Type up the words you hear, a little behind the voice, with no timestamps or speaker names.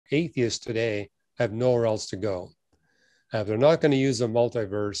atheists today have nowhere else to go. If they're not going to use the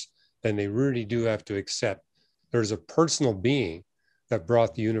multiverse, then they really do have to accept there's a personal being that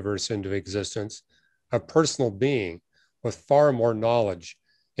brought the universe into existence, a personal being with far more knowledge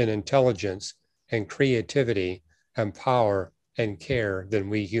and intelligence and creativity and power and care than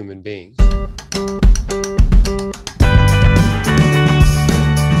we human beings.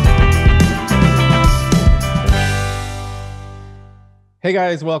 Hey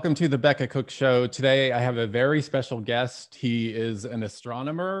guys, welcome to the Becket Cook Show. Today I have a very special guest. He is an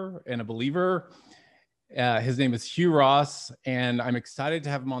astronomer and a believer. His name is Hugh Ross, and I'm excited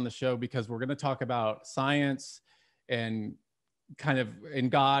to have him on the show because we're going to talk about science and kind of in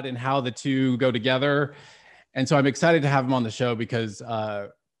God and how the two go together. And so I'm excited to have him on the show because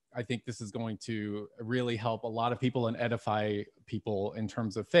I think this is going to really help a lot of people and edify people in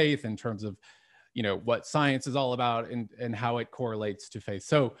terms of faith, in terms of what science is all about and how it correlates to faith.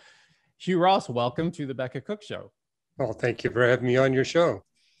 So Hugh Ross, welcome to the Becket Cook Show. Well, thank you for having me on your show.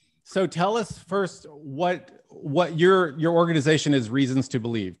 So tell us first what your organization is, Reasons to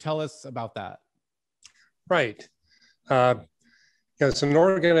Believe. Tell us about that. Right. It's an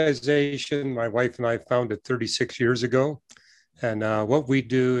organization my wife and I founded 36 years ago. And what we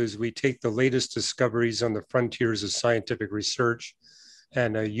do is we take the latest discoveries on the frontiers of scientific research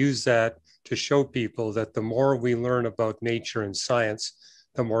and use that to show people that the more we learn about nature and science,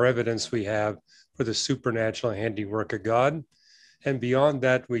 the more evidence we have for the supernatural handiwork of God. And beyond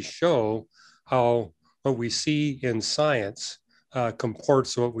that, we show how what we see in science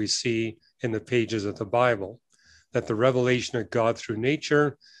comports what we see in the pages of the Bible, that the revelation of God through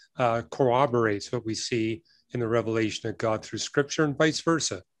nature corroborates what we see in the revelation of God through Scripture and vice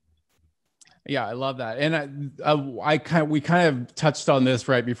versa. Yeah, I love that. And we kind of touched on this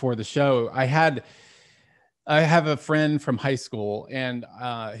right before the show. I have a friend from high school, and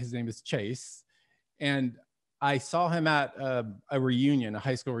his name is Chase. And I saw him at a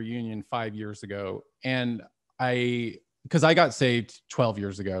high school reunion 5 years ago. And because I got saved 12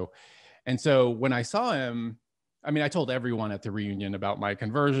 years ago. And so when I saw him, I told everyone at the reunion about my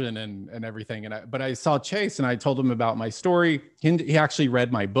conversion and everything. But I saw Chase and I told him about my story. He actually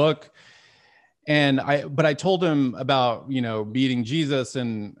read my book. But I told him about, meeting Jesus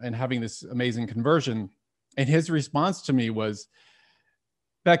and having this amazing conversion. And his response to me was,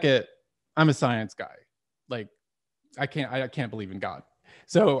 Becket, I'm a science guy. Like, I can't believe in God.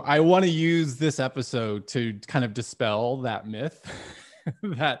 So I want to use this episode to kind of dispel that myth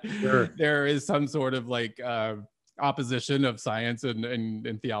that Sure. There is some sort of opposition of science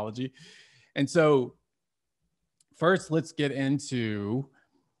and theology. And so first, let's get into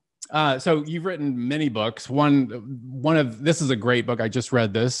so you've written many books. This is a great book. I just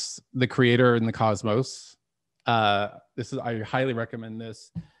read this, The Creator and the Cosmos. I highly recommend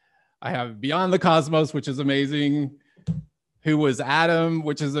this. I have Beyond the Cosmos, which is amazing. Who Was Adam,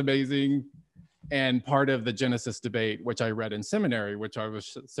 which is amazing. And part of the Genesis debate, which I read in seminary, which I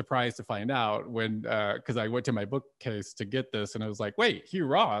was surprised to find out because I went to my bookcase to get this. And I was like, wait, Hugh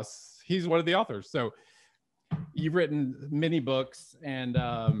Ross, he's one of the authors. So you've written many books, and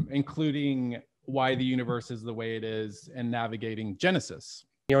including Why the Universe is the Way It Is and Navigating Genesis.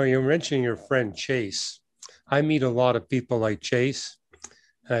 You're mentioning your friend Chase. I meet a lot of people like Chase,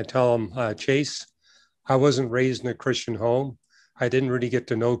 and I tell them, Chase, I wasn't raised in a Christian home. I didn't really get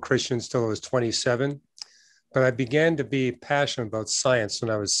to know Christians till I was 27, but I began to be passionate about science when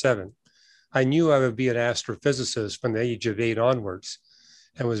I was 7. I knew I would be an astrophysicist from the age of 8 onwards,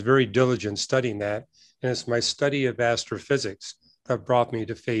 and was very diligent studying that. And it's my study of astrophysics that brought me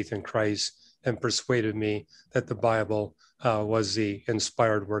to faith in Christ and persuaded me that the Bible was the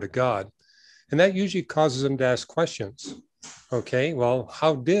inspired word of God. And that usually causes them to ask questions. Okay, well,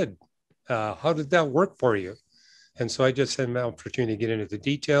 how did that work for you? And so I just had an opportunity to get into the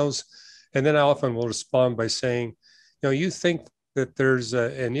details. And then I often will respond by saying, you think that there's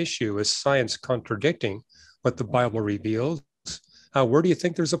an issue with science contradicting what the Bible reveals. Where do you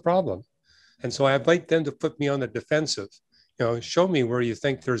think there's a problem? And so I invite them to put me on the defensive, show me where you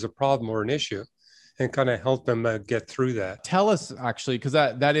think there's a problem or an issue, and kind of help them get through that. Tell us, actually, because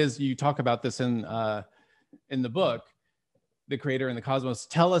that is, you talk about this in the book, The Creator and the Cosmos.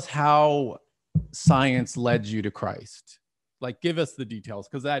 Tell us how science led you to Christ. Give us the details,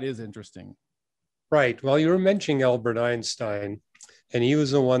 because that is interesting. Right. Well, you were mentioning Albert Einstein, and he was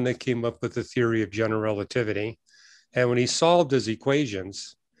the one that came up with the theory of general relativity. And when he solved his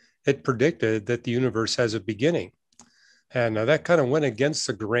equations, it predicted that the universe has a beginning. And that kind of went against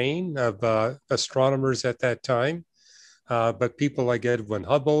the grain of astronomers at that time. But people like Edwin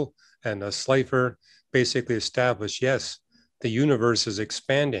Hubble and Slipher basically established, yes, the universe is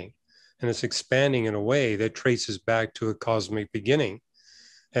expanding, and it's expanding in a way that traces back to a cosmic beginning.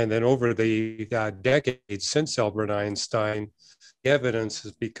 And then over the decades since Albert Einstein, the evidence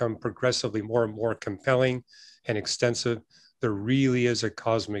has become progressively more and more compelling and extensive. There really is a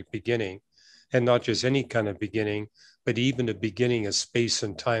cosmic beginning, and not just any kind of beginning, but even a beginning of space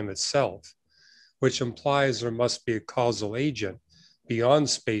and time itself, which implies there must be a causal agent beyond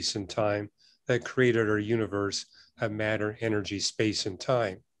space and time that created our universe of matter, energy, space, and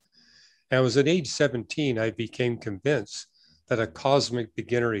time. And it was at age 17, I became convinced that a cosmic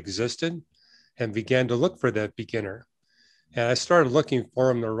beginner existed and began to look for that beginner. And I started looking for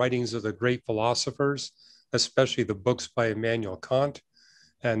him in the writings of the great philosophers, especially the books by Immanuel Kant.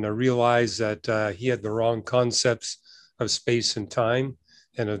 And I realized that he had the wrong concepts of space and time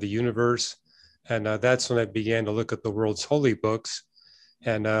and of the universe. And that's when I began to look at the world's holy books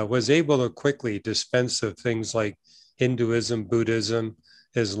and was able to quickly dispense of things like Hinduism, Buddhism,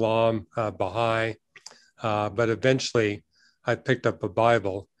 Islam, Baha'i. But eventually I picked up a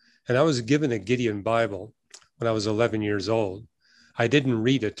Bible, and I was given a Gideon Bible when I was 11 years old. I didn't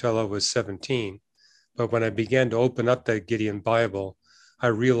read it till I was 17. But when I began to open up that Gideon Bible, I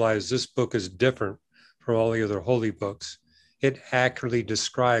realized this book is different from all the other holy books. It accurately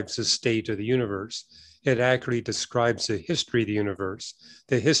describes the state of the universe. It accurately describes the history of the universe,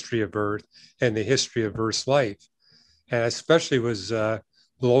 the history of Earth, and the history of Earth's life. And I especially was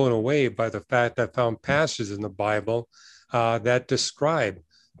blown away by the fact that I found passages in the Bible that describe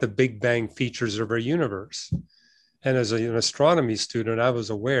the Big Bang features of our universe. And as an astronomy student, I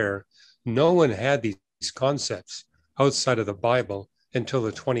was aware no one had these concepts outside of the Bible until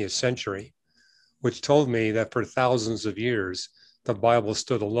the 20th century, which told me that for thousands of years, the Bible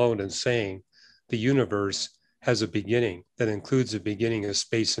stood alone in saying the universe has a beginning that includes a beginning of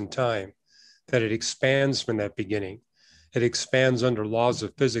space and time, that it expands from that beginning. It expands under laws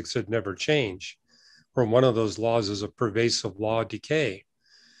of physics that never change, where one of those laws is a pervasive law of decay.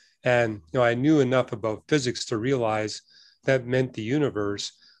 And I knew enough about physics to realize that meant the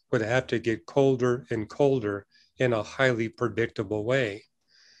universe would have to get colder and colder in a highly predictable way.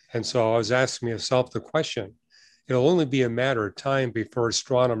 And so I was asking myself the question, it'll only be a matter of time before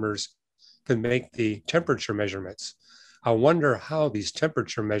astronomers can make the temperature measurements. I wonder how these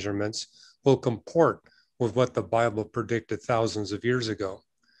temperature measurements will comport with what the Bible predicted thousands of years ago.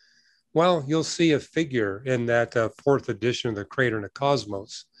 Well, you'll see a figure in that fourth edition of the Creator and the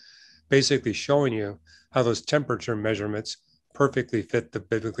Cosmos, basically showing you how those temperature measurements perfectly fit the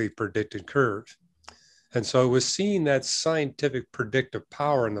biblically predicted curve. And so it was seeing that scientific predictive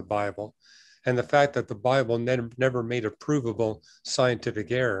power in the Bible and the fact that the Bible never made a provable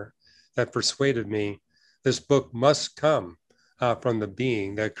scientific error that persuaded me this book must come from the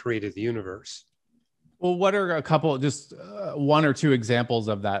being that created the universe. Well, what are a couple, just one or two examples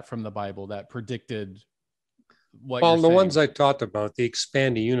of that from the Bible that predicted what well, you're the saying? ones I talked about, the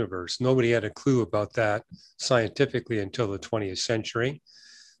expanding universe, nobody had a clue about that scientifically until the 20th century.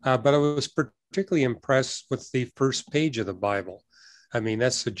 But I was particularly impressed with the first page of the Bible. I mean,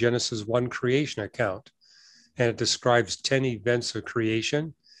 that's the Genesis 1 creation account, and it describes 10 events of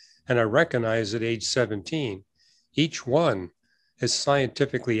creation. And I recognize at age 17, each one is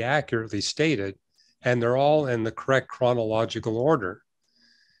scientifically accurately stated, and they're all in the correct chronological order.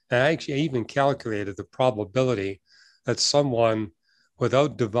 And I actually even calculated the probability that someone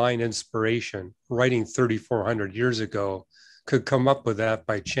without divine inspiration writing 3,400 years ago could come up with that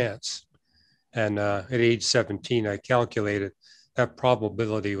by chance. And at age 17, I calculated that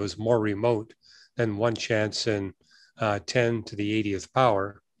probability was more remote than one chance in 10 to the 80th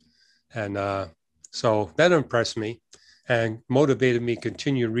power. And so that impressed me and motivated me to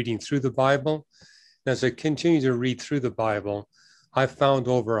continue reading through the Bible. And as I continued to read through the Bible, I found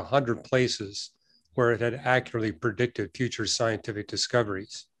over 100 places where it had accurately predicted future scientific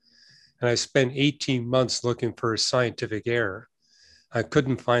discoveries. And I spent 18 months looking for a scientific error. I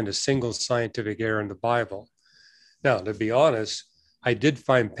couldn't find a single scientific error in the Bible. Now, to be honest, I did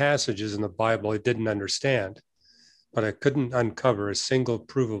find passages in the Bible I didn't understand, but I couldn't uncover a single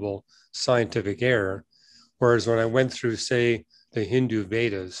provable scientific error. Whereas when I went through, say, the Hindu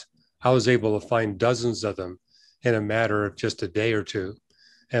Vedas, I was able to find dozens of them in a matter of just a day or two.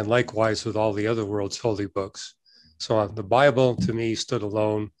 And likewise with all the other world's holy books. So the Bible to me stood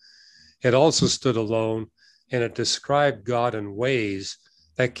alone. It also stood alone and it described God in ways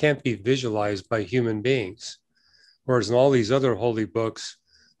that can't be visualized by human beings. Whereas in all these other holy books,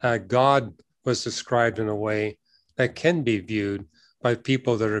 God was described in a way that can be viewed by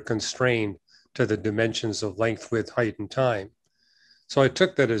people that are constrained to the dimensions of length, width, height, and time. So I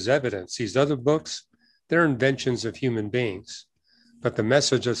took that as evidence. These other books, They're inventions of human beings. But the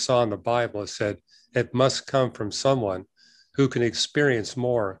message I saw in the Bible said it must come from someone who can experience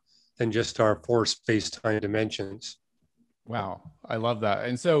more than just our four space-time dimensions. Wow, I love that.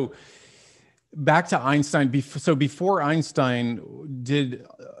 And so back to Einstein. So before Einstein,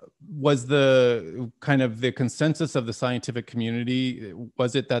 was the kind of the consensus of the scientific community,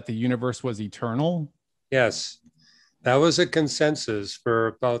 was it that the universe was eternal? Yes, that was a consensus for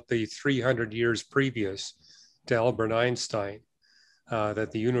about the 300 years previous to Albert Einstein,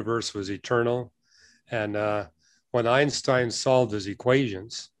 that the universe was eternal. And when Einstein solved his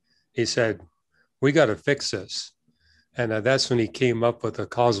equations, he said, we got to fix this. And that's when he came up with a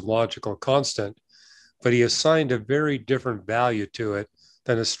cosmological constant, but he assigned a very different value to it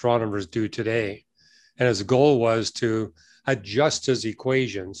than astronomers do today. And his goal was to adjust his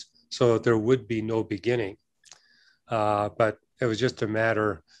equations so that there would be no beginning. But it was just a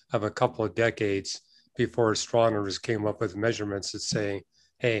matter of a couple of decades before astronomers came up with measurements that say,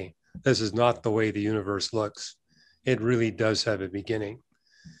 hey, this is not the way the universe looks. It really does have a beginning.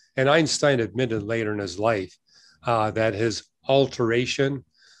 And Einstein admitted later in his life that his alteration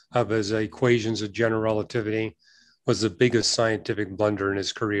of his equations of general relativity was the biggest scientific blunder in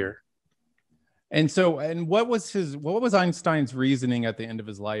his career. And so, and what was Einstein's reasoning at the end of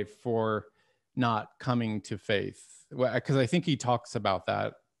his life for not coming to faith? Because I think he talks about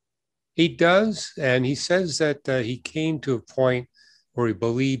that. He does, and he says that he came to a point where he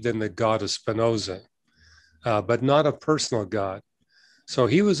believed in the God of Spinoza, but not a personal God. So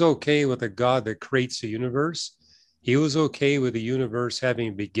he was okay with a God that creates the universe. He was okay with the universe having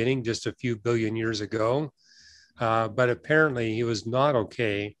a beginning just a few billion years ago, but apparently he was not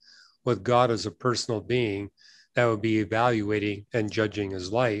okay with God as a personal being that would be evaluating and judging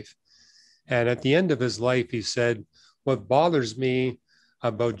his life. And at the end of his life, he said, what bothers me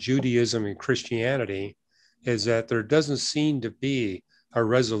about Judaism and Christianity is that there doesn't seem to be a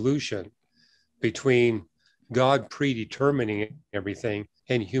resolution between God predetermining everything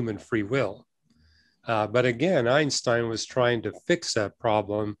and human free will. But again, Einstein was trying to fix that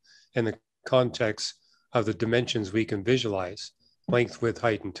problem in the context of the dimensions we can visualize, length, width,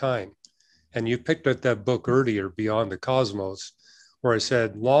 height, and time. And you picked up that book earlier, Beyond the Cosmos, where I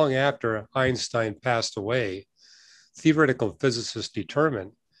said long after Einstein passed away, theoretical physicists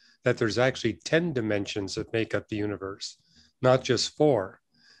determined that there's actually 10 dimensions that make up the universe, not just 4.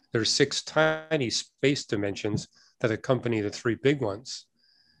 There's 6 tiny space dimensions that accompany the 3 big ones.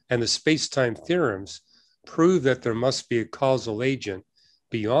 And the space-time theorems prove that there must be a causal agent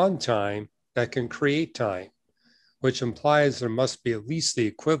beyond time that can create time, which implies there must be at least the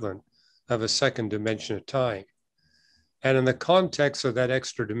equivalent of a second dimension of time. And in the context of that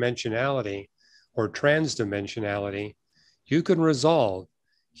extra dimensionality or transdimensionality, you can resolve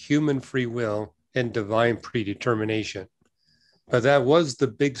human free will and divine predetermination. But that was the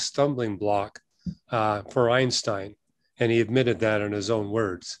big stumbling block for Einstein, and he admitted that in his own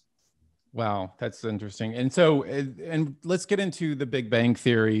words. Wow, that's interesting. And so, and let's get into the Big Bang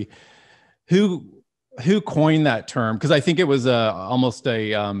Theory. Who coined that term? Because I think it was almost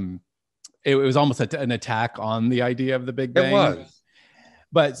an attack on the idea of the Big Bang. It was.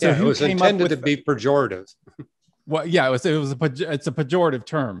 But so yeah, who it was came intended up with to be pejorative. Well, yeah, it's a pejorative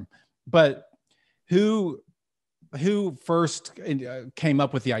term. But who first came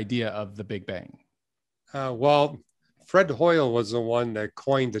up with the idea of the Big Bang? Well, Fred Hoyle was the one that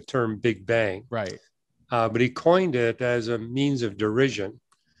coined the term Big Bang. Right. But he coined it as a means of derision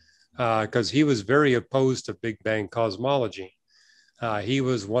because he was very opposed to Big Bang cosmology. He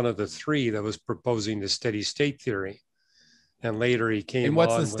was one of the 3 that was proposing the steady state theory. And later he came on. And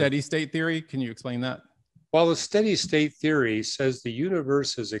what's the steady state theory? Can you explain that? Well, the steady state theory says the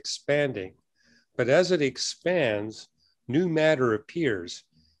universe is expanding, but as it expands, new matter appears.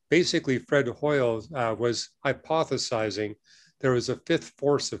 Basically, Fred Hoyle was hypothesizing there was a 5th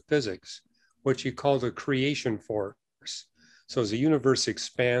force of physics, which he called a creation force. So as the universe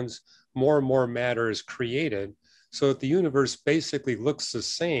expands, more and more matter is created, so that the universe basically looks the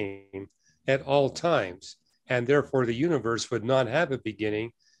same at all times, and therefore the universe would not have a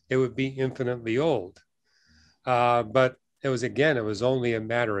beginning, it would be infinitely old. But it was only a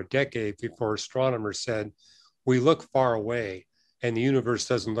matter of decades before astronomers said, we look far away and the universe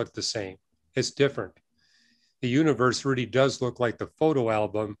doesn't look the same. It's different. The universe really does look like the photo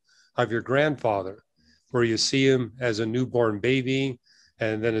album of your grandfather, where you see him as a newborn baby,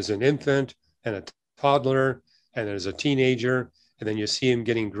 and then as an infant and a toddler, and then as a teenager, and then you see him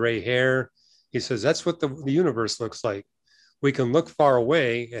getting gray hair. He says, that's what the universe looks like. We can look far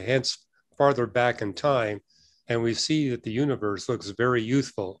away, hence farther back in time, and we see that the universe looks very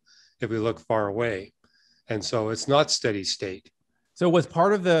youthful if we look far away. And so it's not steady state. So was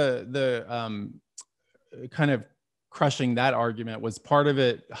part of the kind of crushing that argument, was part of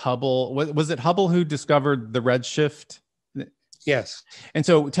it Hubble? Was it Hubble who discovered the redshift? Yes. And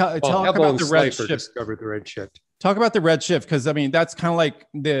so Well, talk Hubble about and the Slipher redshift. discovered the redshift. Talk about the redshift, because I mean that's kind of like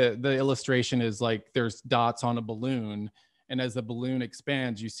the illustration is like there's dots on a balloon, and as the balloon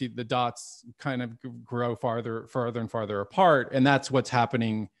expands, you see the dots kind of grow farther and farther apart, and that's what's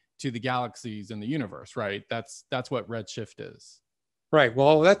happening to the galaxies in the universe, right? That's what redshift is. Right.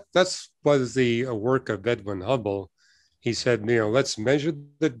 Well, that was the work of Edwin Hubble. He said, let's measure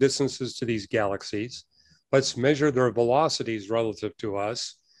the distances to these galaxies. Let's measure their velocities relative to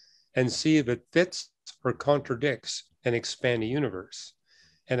us and see if it fits or contradicts an expanding universe.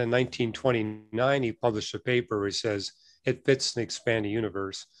 And in 1929, he published a paper where he says it fits an expanding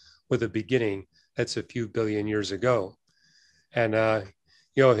universe with a beginning that's a few billion years ago. And,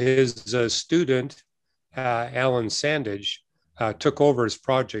 his student, Alan Sandage, took over his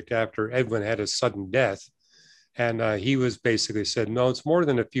project after Edwin had a sudden death. And he was basically said, no, it's more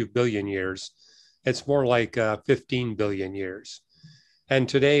than a few billion years. It's more like 15 billion years. And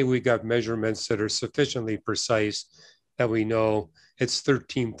today we got measurements that are sufficiently precise that we know it's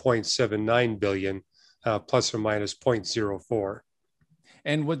 13.79 billion plus or minus 0.04.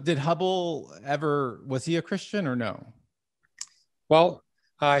 And what did Hubble ever, was he a Christian or no? Well,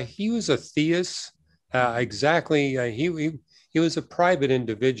 he was a theist. He was a private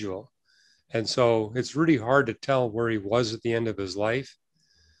individual. And so it's really hard to tell where he was at the end of his life.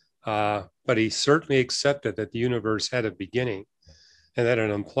 But he certainly accepted that the universe had a beginning and that it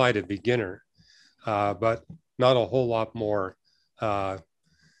implied a beginner, but not a whole lot more.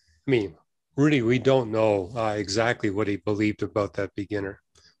 Really, we don't know exactly what he believed about that beginner.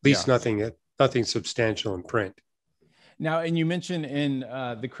 At least nothing substantial in print. Now, and you mentioned in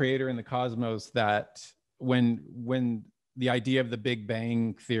The Creator and the Cosmos that when the idea of the Big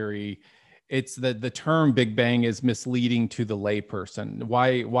Bang theory, it's the term Big Bang is misleading to the layperson.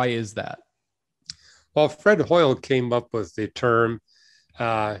 Why is that? Well, Fred Hoyle came up with the term,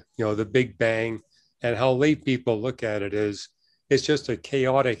 the Big Bang, and how lay people look at it is it's just a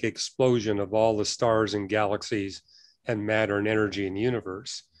chaotic explosion of all the stars and galaxies and matter and energy in the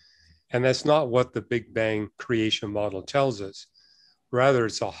universe. And that's not what the Big Bang creation model tells us. Rather,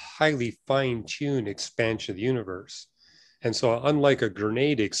 it's a highly fine-tuned expansion of the universe. And so unlike a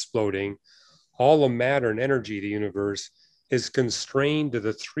grenade exploding, all the matter and energy of the universe is constrained to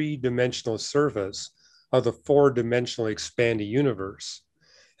the three-dimensional surface of the four-dimensional expanding universe.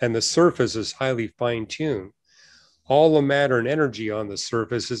 And the surface is highly fine-tuned. All the matter and energy on the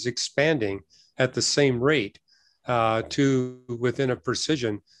surface is expanding at the same rate to within a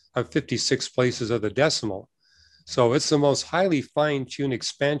precision of 56 places of the decimal. So it's the most highly fine-tuned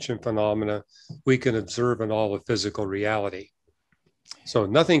expansion phenomena we can observe in all of physical reality. So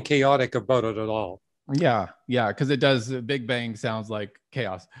nothing chaotic about it at all. Yeah, because it does. Big Bang sounds like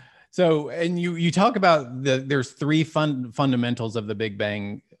chaos. So, and you talk about there's three fundamentals of the Big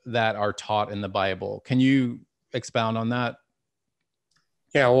Bang that are taught in the Bible. Can you expound on that?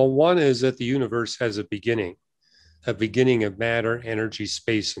 Yeah, well, one is that the universe has a beginning of matter, energy,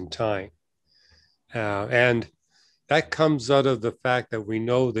 space, and time. And that comes out of the fact that we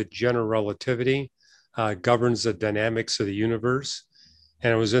know that general relativity governs the dynamics of the universe.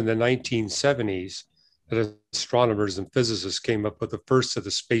 And it was in the 1970s that astronomers and physicists came up with the first of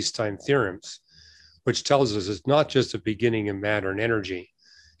the space-time theorems, which tells us it's not just a beginning of matter and energy,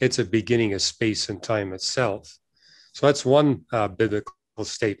 it's a beginning of space and time itself. So that's one biblical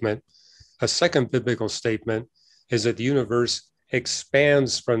statement. A second biblical statement is that the universe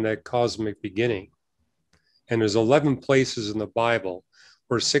expands from that cosmic beginning. And there's 11 places in the Bible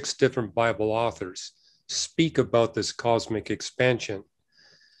where 6 different Bible authors speak about this cosmic expansion.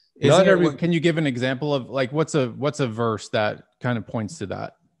 Can you give an example of like what's a verse that kind of points to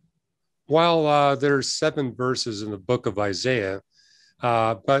that? Well, there's 7 verses in the book of Isaiah,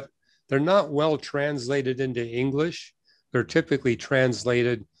 but they're not well translated into English. They're typically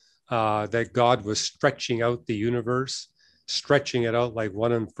translated that God was stretching out the universe, stretching it out like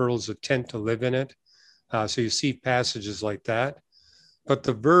one unfurls a tent to live in it. So you see passages like that. But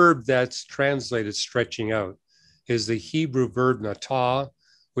the verb that's translated stretching out is the Hebrew verb natah,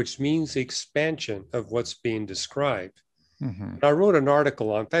 which means the expansion of what's being described. Mm-hmm. I wrote an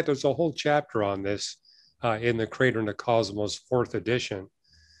article on, in fact, there's a whole chapter on this in the Creator and the Cosmos 4th edition,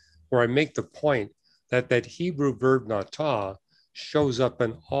 where I make the point that Hebrew verb natah shows up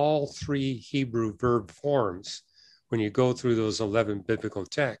in all 3 Hebrew verb forms when you go through those 11 biblical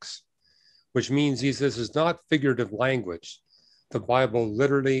texts, which means this is not figurative language. The Bible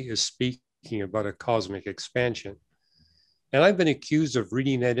literally is speaking about a cosmic expansion. And I've been accused of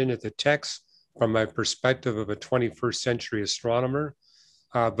reading that into the text from my perspective of a 21st century astronomer.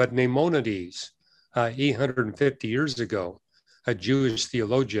 But Maimonides, 850 years ago, a Jewish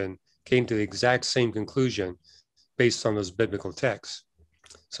theologian, came to the exact same conclusion based on those biblical texts.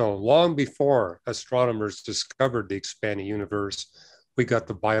 So long before astronomers discovered the expanding universe, we got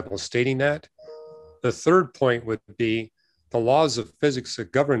the Bible stating that. The third point would be the laws of physics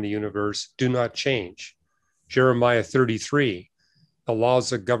that govern the universe do not change. Jeremiah 33, the laws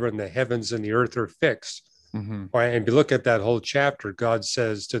that govern the heavens and the earth are fixed. And if you look at that whole chapter, God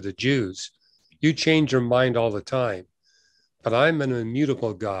says to the Jews, you change your mind all the time, but I'm an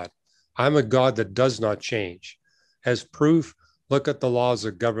immutable God. I'm a God that does not change. As proof, look at the laws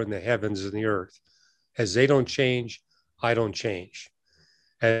that govern the heavens and the earth. As they don't change, I don't change.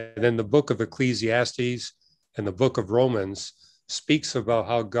 And then the book of Ecclesiastes and the book of Romans speaks about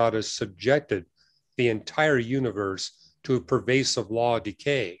how God has subjected the entire universe to a pervasive law of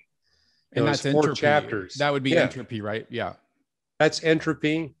decay. And that's entropy. Chapters. That would be entropy, right? Yeah. That's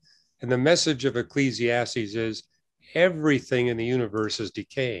entropy. And the message of Ecclesiastes is everything in the universe is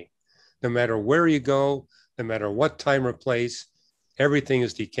decaying. No matter where you go, no matter what time or place, everything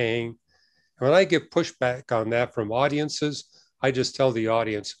is decaying. And when I get pushback on that from audiences, I just tell the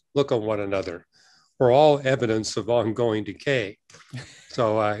audience, look at one another. We're all evidence of ongoing decay.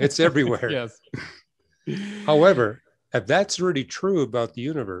 So it's everywhere. Yes. However, if that's really true about the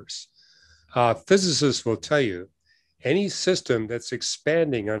universe, physicists will tell you any system that's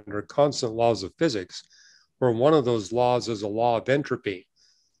expanding under constant laws of physics, where one of those laws is a law of entropy,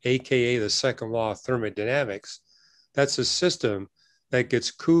 aka the second law of thermodynamics, that's a system that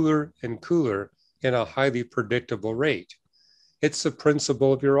gets cooler and cooler in a highly predictable rate. It's the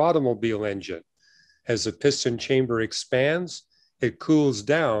principle of your automobile engine. As the piston chamber expands, it cools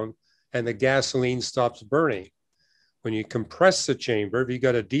down and the gasoline stops burning. When you compress the chamber, if you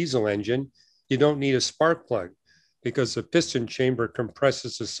got a diesel engine, you don't need a spark plug because the piston chamber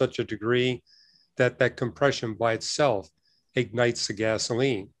compresses to such a degree that that compression by itself ignites the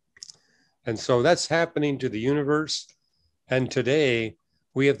gasoline. And so that's happening to the universe. And today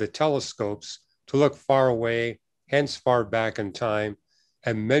we have the telescopes to look far away, hence far back in time,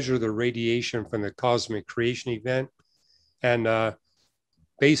 and measure the radiation from the cosmic creation event. And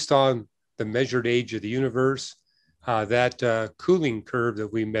based on the measured age of the universe, that cooling curve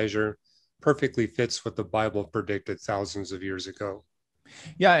that we measure perfectly fits what the Bible predicted thousands of years ago.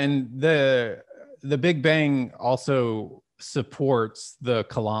 Yeah, and the Big Bang also supports the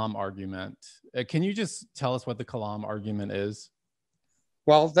Kalam argument. Can you just tell us what the Kalam argument is?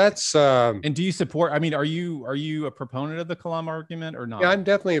 Well, that's and do you support? I mean, are you a proponent of the Kalam argument or not? Yeah, I'm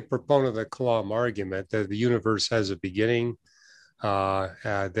definitely a proponent of the Kalam argument that the universe has a beginning.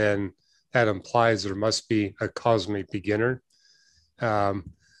 Then that implies there must be a cosmic beginner. The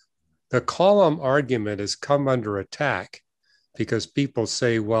Kalam argument has come under attack because people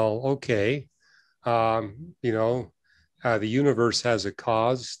say, well, okay, the universe has a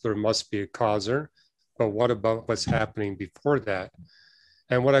cause, there must be a causer, but what about what's happening before that?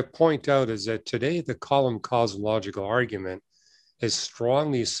 And what I point out is that today the Kalam cosmological argument is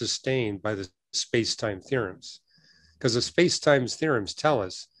strongly sustained by the space-time theorems, because the space-time theorems tell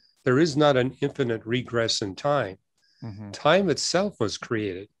us there is not an infinite regress in time. Time itself was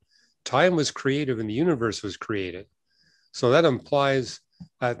created. Time was created when the universe was created. So that implies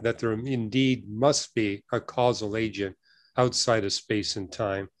that there indeed must be a causal agent outside of space and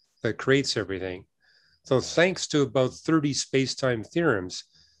time that creates everything. So thanks to about 30 space-time theorems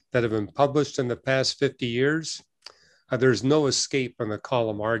that have been published in the past 50 years, there's no escape on the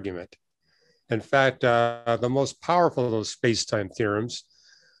Kalam argument. In fact, the most powerful of those space-time theorems,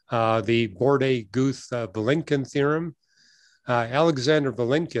 the Borde-Guth-Vilenkin theorem, Alexander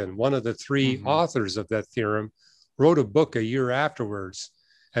Vilenkin, one of the three authors of that theorem, wrote a book a year afterwards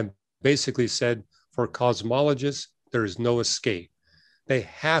and basically said, for cosmologists, there is no escape. They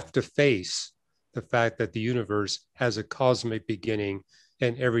have to face the fact that the universe has a cosmic beginning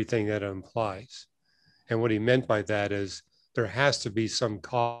and everything that it implies. And what he meant by that is there has to be some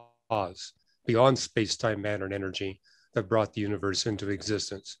cause beyond space-time, matter, and energy that brought the universe into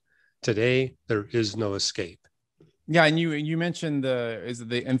existence. Today, there is no escape. Yeah, and you mentioned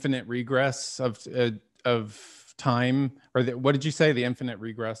the infinite regress of time, or what did you say? The infinite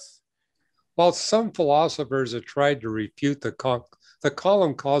regress? Well, some philosophers have tried to refute the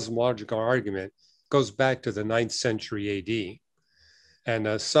Kalam cosmological argument goes back to the 9th century AD.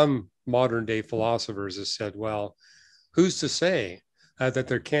 And some modern day philosophers have said, well, who's to say that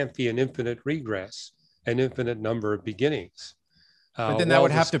there can't be an infinite regress, an infinite number of beginnings? But then While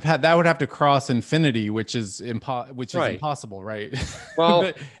that would have to cross infinity, which is right. impossible, right?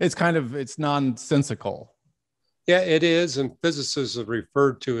 Well, It's nonsensical. yeah, it is, and physicists have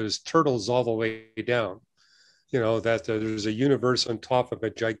referred to it as turtles all the way down. That there's a universe on top of a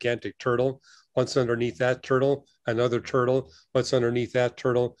gigantic turtle. What's underneath that turtle? Another turtle. What's underneath that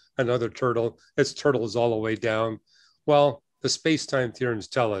turtle? Another turtle. It's turtles all the way down. Well, the space-time theorems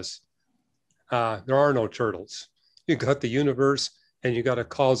tell us there are no turtles. You got the universe, and you got a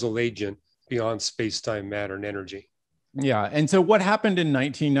causal agent beyond space-time, matter, and energy. Yeah. And so what happened in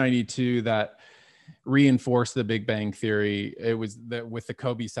 1992 that reinforced the Big Bang theory? It was with the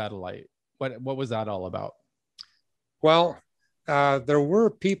Kobe satellite. What was that all about? Well, there were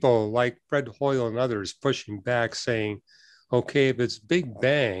people like Fred Hoyle and others pushing back, saying, okay, if it's Big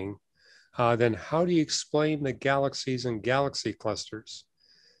Bang, then how do you explain the galaxies and galaxy clusters?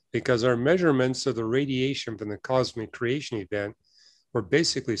 Because our measurements of the radiation from the cosmic creation event were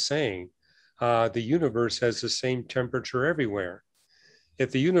basically saying the universe has the same temperature everywhere. If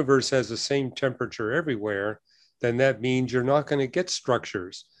the universe has the same temperature everywhere, then that means you're not going to get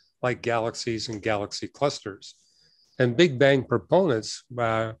structures like galaxies and galaxy clusters. And Big Bang proponents,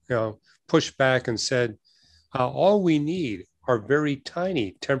 pushed back and said, all we need are very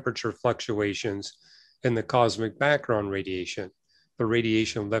tiny temperature fluctuations in the cosmic background radiation, the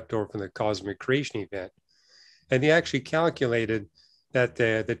radiation left over from the cosmic creation event. And they actually calculated that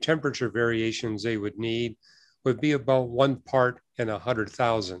the temperature variations they would need would be about 1 part in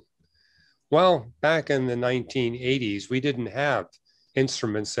 100,000. Well, back in the 1980s, we didn't have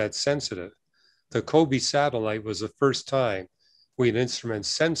instruments that sensitive. The Kobe satellite was the first time we had instruments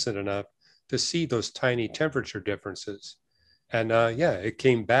sensitive enough to see those tiny temperature differences. And it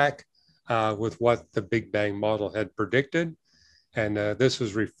came back with what the Big Bang model had predicted. And this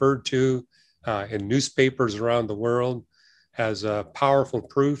was referred to in newspapers around the world as powerful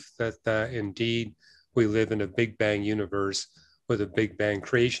proof that indeed we live in a Big Bang universe with a Big Bang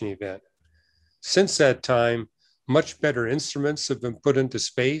creation event. Since that time, much better instruments have been put into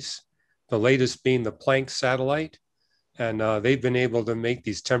space, the latest being the Planck satellite. And they've been able to make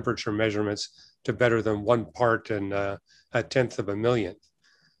these temperature measurements to better than 1 part in a tenth of a millionth.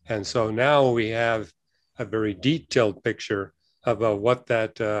 And so now we have a very detailed picture of what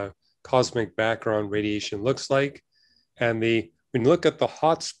that cosmic background radiation looks like. And when you look at the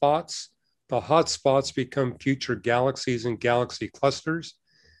hot spots become future galaxies and galaxy clusters.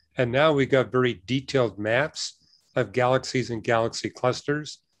 And now we got very detailed maps of galaxies and galaxy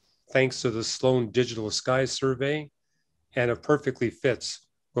clusters, thanks to the Sloan Digital Sky Survey. And it perfectly fits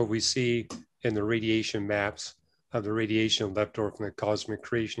what we see in the radiation maps of the radiation left over from the cosmic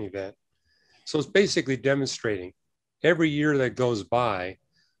creation event. So it's basically demonstrating every year that goes by,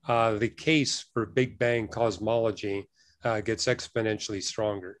 the case for Big Bang cosmology gets exponentially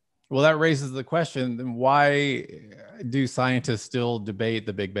stronger. Well, that raises the question, then why do scientists still debate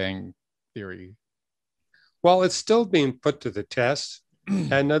the Big Bang theory? Well, it's still being put to the test.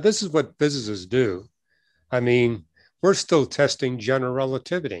 And this is what physicists do. I mean, we're still testing general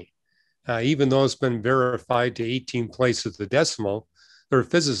relativity. Even though it's been verified to 18 places of the decimal, there are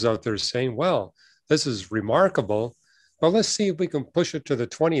physicists out there saying, well, this is remarkable, but let's see if we can push it to the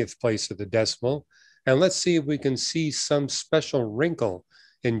 20th place of the decimal. And let's see if we can see some special wrinkle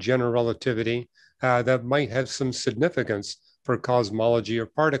in general relativity that might have some significance for cosmology or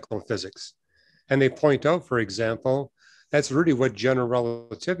particle physics. And they point out, for example, that's really what general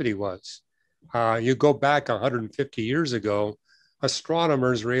relativity was. You go back 150 years ago,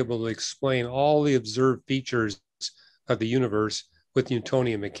 astronomers were able to explain all the observed features of the universe with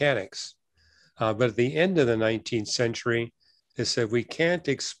Newtonian mechanics. But at the end of the 19th century, they said we can't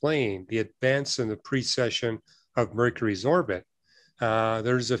explain the advance in the precession of Mercury's orbit.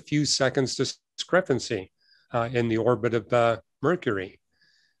 There's a few seconds discrepancy in the orbit of Mercury.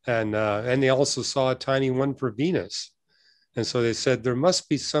 And they also saw a tiny one for Venus. And so they said there must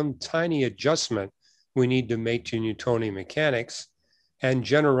be some tiny adjustment we need to make to Newtonian mechanics. And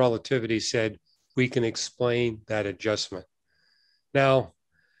general relativity said we can explain that adjustment. Now,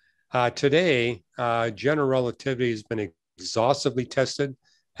 today, general relativity has been exhaustively tested,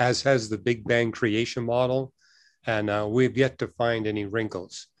 as has the Big Bang creation model. And we've yet to find any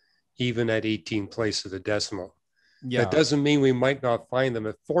wrinkles, even at 18 places of the decimal. Yeah. That doesn't mean we might not find them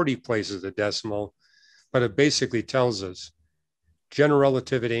at 40 places of the decimal, but it basically tells us general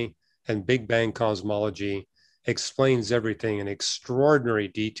relativity and Big Bang cosmology explains everything in extraordinary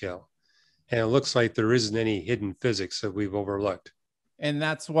detail. And it looks like there isn't any hidden physics that we've overlooked. And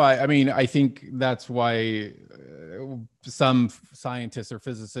that's why, I mean, I think that's why some scientists or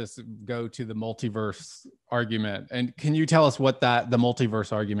physicists go to the multiverse argument. And can you tell us what the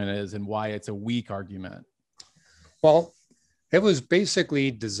multiverse argument is and why it's a weak argument? Well, it was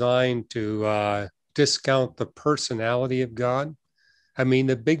basically designed to discount the personality of God. I mean,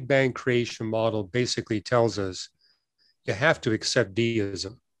 the Big Bang creation model basically tells us you have to accept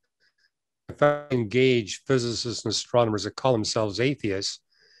deism. If I engage physicists and astronomers that call themselves atheists,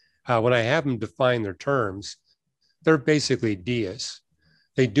 when I have them define their terms, they're basically deists.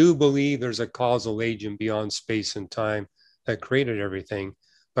 They do believe there's a causal agent beyond space and time that created everything,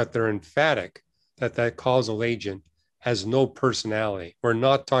 but they're emphatic that that causal agent has no personality. We're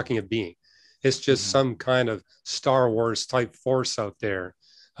not talking a being. It's just some kind of Star Wars type force out there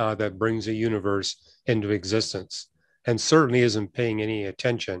that brings a universe into existence, and certainly isn't paying any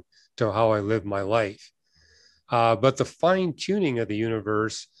attention to how I live my life. But the fine tuning of the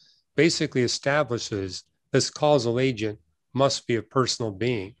universe basically establishes this causal agent must be a personal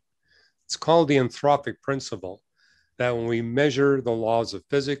being. It's called the anthropic principle, that when we measure the laws of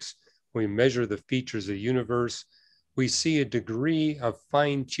physics, we measure the features of the universe, we see a degree of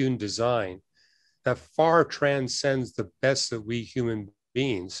fine-tuned design that far transcends the best that we human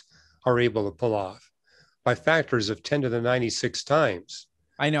beings are able to pull off by factors of 10 to the 96 times.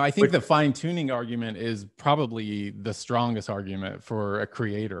 I know. I think the fine-tuning argument is probably the strongest argument for a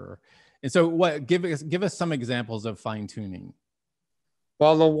creator. And so give us some examples of fine-tuning.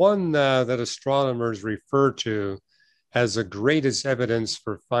 Well, the one that astronomers refer to as the greatest evidence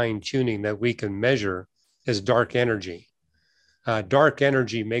for fine-tuning that we can measure is dark energy. Dark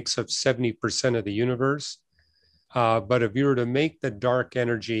energy makes up 70% of the universe. But if you were to make the dark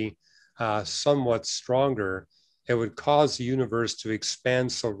energy somewhat stronger, it would cause the universe to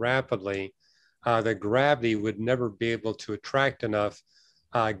expand so rapidly that gravity would never be able to attract enough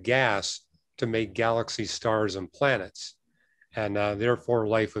gas to make galaxy stars and planets. And therefore,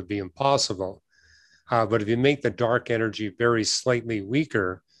 life would be impossible. But if you make the dark energy very slightly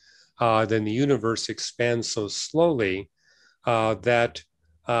weaker, then the universe expands so slowly that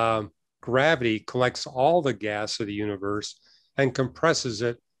gravity collects all the gas of the universe and compresses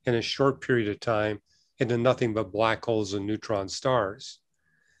it in a short period of time into nothing but black holes and neutron stars.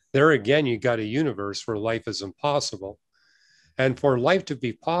 There again, you got a universe where life is impossible. And for life to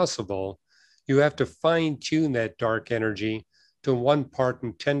be possible, you have to fine tune that dark energy to 1 part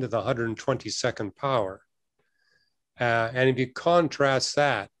in 10 to the 122nd power. And if you contrast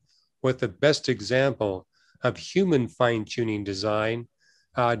that with the best example of human fine-tuning design,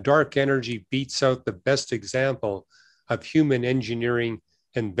 dark energy beats out the best example of human engineering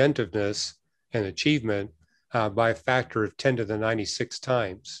inventiveness and achievement by a factor of 10 to the 96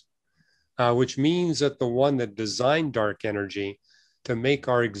 times, which means that the one that designed dark energy to make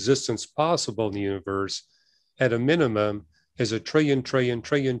our existence possible in the universe, at a minimum, is a trillion times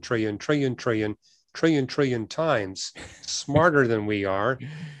smarter than we are,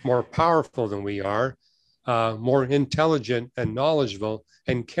 more powerful than we are, more intelligent and knowledgeable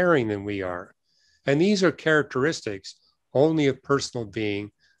and caring than we are. And these are characteristics only a personal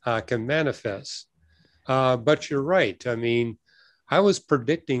being can manifest. But you're right. I mean, I was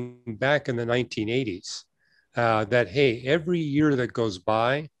predicting back in the 1980s that, hey, every year that goes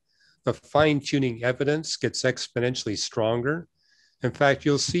by, the fine-tuning evidence gets exponentially stronger. In fact,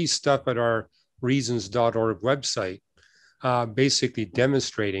 you'll see stuff at our reasons.org website basically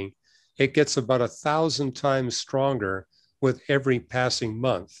demonstrating it gets about 1,000 times stronger with every passing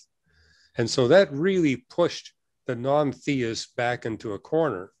month. And so that really pushed the non-theists back into a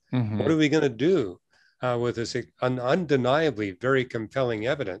corner. Mm-hmm. What are we going to do with this undeniably very compelling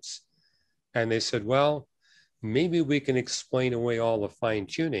evidence? And they said, well, maybe we can explain away all the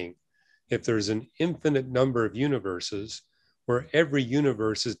fine-tuning. If there's an infinite number of universes where every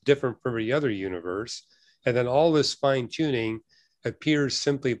universe is different from every other universe, and then all this fine-tuning appears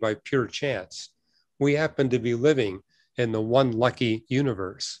simply by pure chance. We happen to be living in the one lucky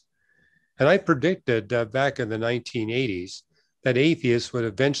universe. And I predicted back in the 1980s that atheists would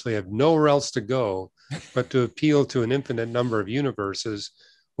eventually have nowhere else to go but to appeal to an infinite number of universes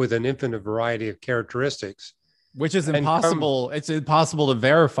with an infinite variety of characteristics. Which is impossible. It's impossible to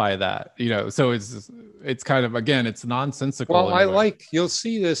verify that, so it's kind of, again, it's nonsensical. Well, you'll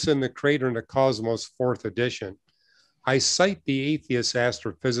see this in the Crater and the Cosmos 4th edition. I cite the atheist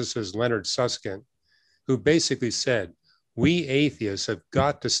astrophysicist Leonard Susskind, who basically said, we atheists have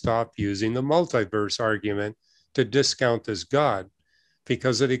got to stop using the multiverse argument to discount this God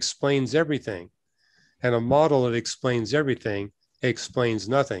because it explains everything. And a model that explains everything explains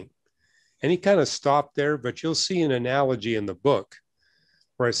nothing. And he kind of stopped there, but you'll see an analogy in the book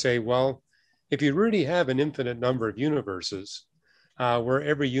where I say, well, if you really have an infinite number of universes, where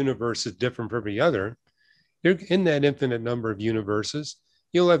every universe is different from every other, you're in that infinite number of universes,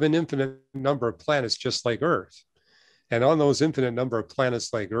 you'll have an infinite number of planets just like Earth. And on those infinite number of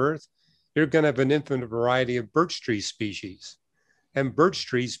planets like Earth, you're going to have an infinite variety of birch tree species. And birch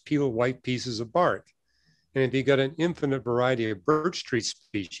trees peel white pieces of bark. And if you got an infinite variety of birch tree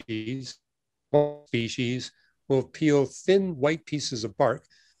species, all species will peel thin white pieces of bark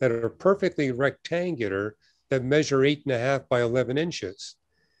that are perfectly rectangular, that measure 8.5 by 11 inches.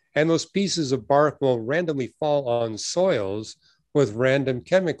 And those pieces of bark will randomly fall on soils with random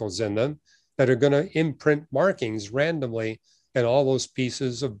chemicals in them that are going to imprint markings randomly in all those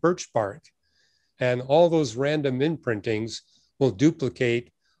pieces of birch bark. And all those random imprintings will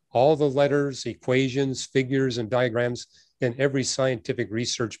duplicate all the letters, equations, figures, and diagrams in every scientific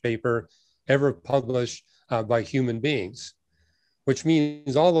research paper ever published by human beings, which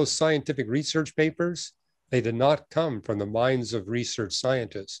means all those scientific research papers, they did not come from the minds of research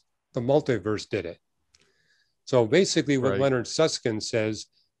scientists. The multiverse did it. So basically what Leonard Susskind says,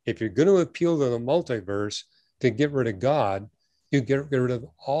 if you're going to appeal to the multiverse to get rid of God, you get rid of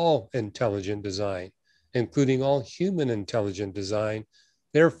all intelligent design, including all human intelligent design.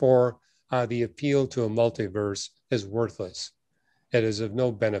 Therefore, the appeal to a multiverse is worthless. It is of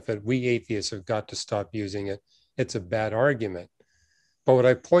no benefit. We atheists have got to stop using it. It's a bad argument. But what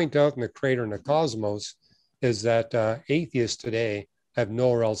I point out in The Creator and the Cosmos is that atheists today have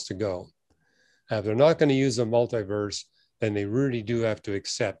nowhere else to go. If they're not going to use a multiverse, then they really do have to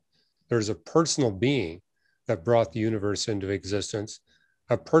accept there's a personal being that brought the universe into existence,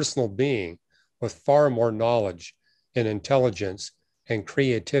 a personal being with far more knowledge and intelligence and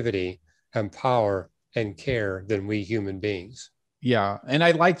creativity and power and care than we human beings. Yeah. And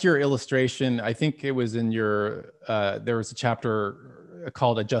I liked your illustration. I think it was in your, there was a chapter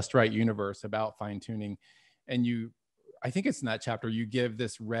called A Just Right Universe about fine tuning. And I think it's in that chapter, you give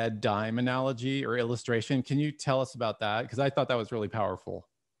this red dime analogy or illustration. Can you tell us about that? Because I thought that was really powerful.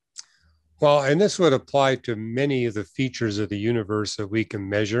 Well, and this would apply to many of the features of the universe that we can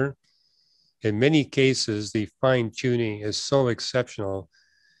measure. In many cases, the fine tuning is so exceptional,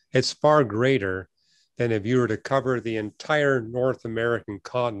 it's far greater than if you were to cover the entire North American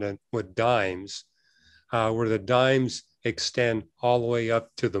continent with dimes, where the dimes extend all the way up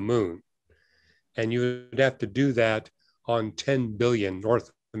to the moon. And you would have to do that on 10 billion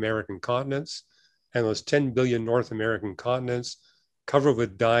North American continents. And those 10 billion North American continents covered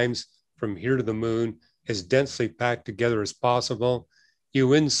with dimes from here to the moon, as densely packed together as possible.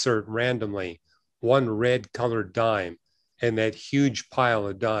 You insert randomly one red colored dime in that huge pile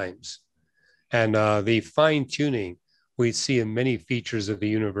of dimes. And the fine tuning we see in many features of the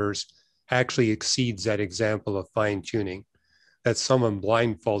universe actually exceeds that example of fine tuning, that someone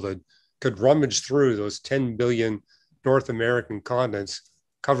blindfolded could rummage through those 10 billion North American continents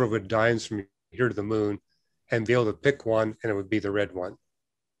covered with dimes from here to the moon and be able to pick one, and it would be the red one.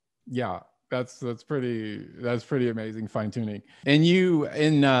 Yeah, that's pretty amazing fine tuning. And you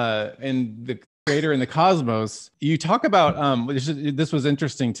in The Creator and the Cosmos, you talk about this was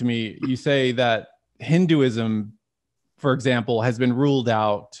interesting to me. You say that Hinduism, for example, has been ruled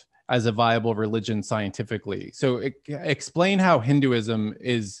out as a viable religion scientifically. So explain how Hinduism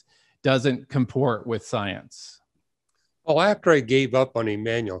doesn't comport with science. Well, after I gave up on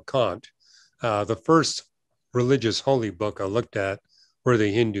Immanuel Kant, the first religious holy book I looked at were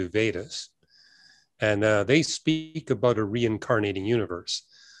the Hindu Vedas. And they speak about a reincarnating universe.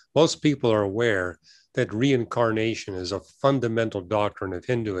 Most people are aware that reincarnation is a fundamental doctrine of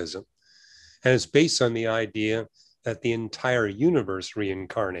Hinduism. And it's based on the idea that the entire universe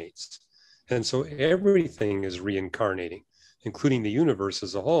reincarnates. And so everything is reincarnating, including the universe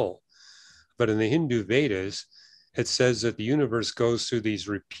as a whole. But in the Hindu Vedas, it says that the universe goes through these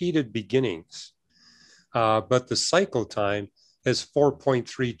repeated beginnings, but the cycle time is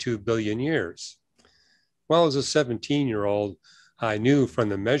 4.32 billion years. Well, as a 17-year-old, I knew from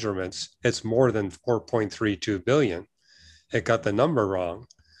the measurements it's more than 4.32 billion. It got the number wrong.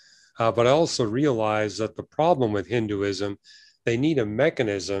 But I also realized that the problem with Hinduism, they need a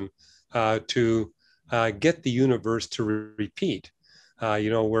mechanism to get the universe to repeat,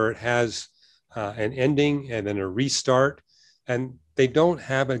 where it has an ending and then a restart. And they don't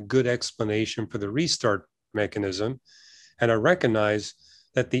have a good explanation for the restart mechanism. And I recognize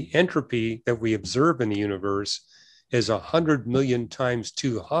that the entropy that we observe in the universe is 100 million times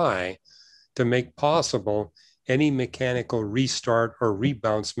too high to make possible any mechanical restart or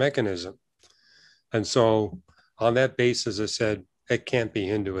rebounce mechanism. And so on that basis, I said, it can't be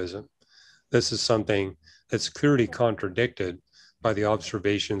Hinduism. This is something that's clearly contradicted by the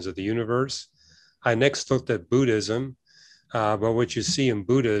observations of the universe. I next looked at Buddhism, but what you see in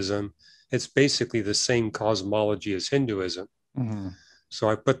Buddhism, it's basically the same cosmology as Hinduism. Mm-hmm. So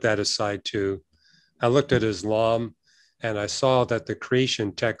I put that aside too. I looked at Islam, and I saw that the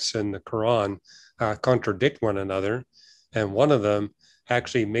creation texts in the Quran contradict one another. And one of them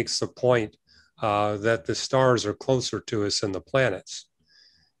actually makes the point that the stars are closer to us than the planets.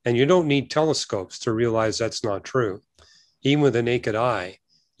 And you don't need telescopes to realize that's not true. Even with the naked eye,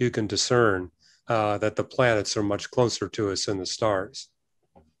 you can discern that the planets are much closer to us than the stars.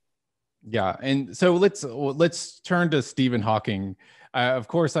 Yeah, and so let's turn to Stephen Hawking. Of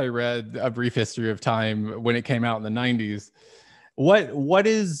course, I read A Brief History of Time when it came out in the '90s. What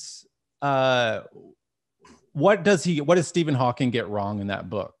does Stephen Hawking get wrong in that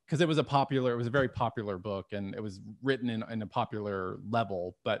book? Because it was a very popular book, and it was written in a popular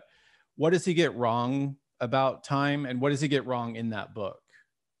level. But what does he get wrong about time, and what does he get wrong in that book?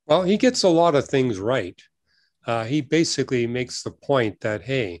 Well, he gets a lot of things right. He basically makes the point that,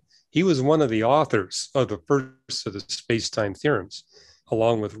 hey, he was one of the authors of the first of the space-time theorems,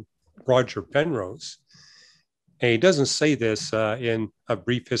 along with Roger Penrose. And he doesn't say this in A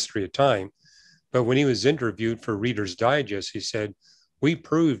Brief History of Time, but when he was interviewed for Reader's Digest, he said, we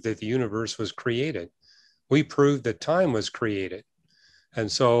proved that the universe was created. We proved that time was created. And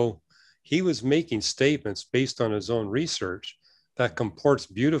so he was making statements based on his own research that comports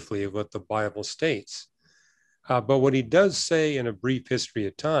beautifully with what the Bible states. But what he does say in A Brief History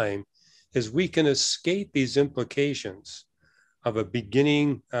of Time is we can escape these implications of a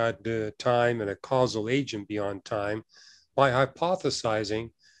beginning to time and a causal agent beyond time by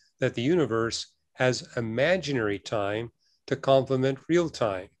hypothesizing that the universe has imaginary time to complement real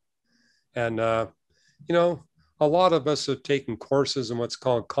time. And, a lot of us have taken courses in what's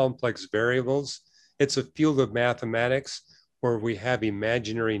called complex variables. It's a field of mathematics where we have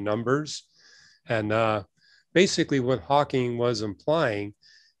imaginary numbers. And basically what Hawking was implying,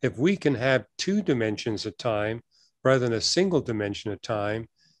 if we can have two dimensions of time rather than a single dimension of time,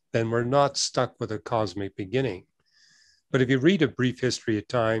 then we're not stuck with a cosmic beginning. But if you read A Brief History of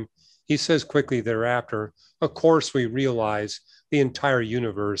Time, he says quickly thereafter, of course, we realize the entire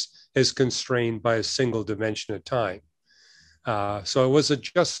universe is constrained by a single dimension of time. So it was a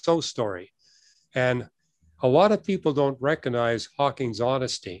just so story. And a lot of people don't recognize Hawking's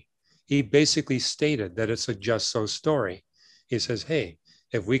honesty. He basically stated that it's a just so story. He says, hey,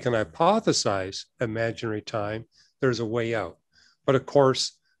 if we can hypothesize imaginary time, there's a way out. But of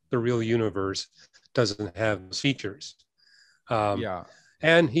course, the real universe doesn't have those features. Yeah.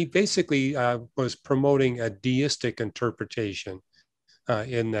 And he basically was promoting a deistic interpretation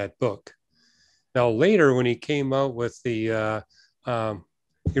in that book. Now, later, when he came out with he wrote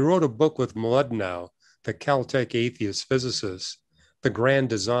a book with Mlodinow, the Caltech atheist physicist, The Grand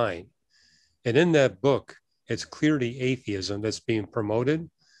Design. And in that book, it's clearly atheism that's being promoted,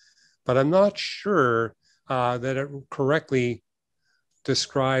 but I'm not sure that it correctly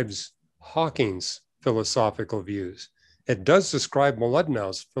describes Hawking's philosophical views. It does describe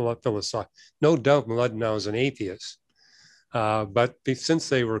Mlodinow's philosophy. No doubt Mlodinow is an atheist. But since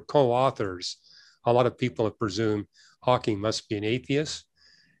they were co-authors, a lot of people have presumed Hawking must be an atheist.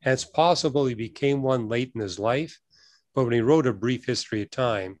 And it's possible he became one late in his life. But when he wrote A Brief History of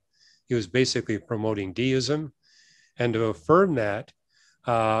Time, he was basically promoting deism. And to affirm that,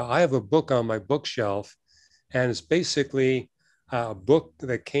 I have a book on my bookshelf, and it's basically a book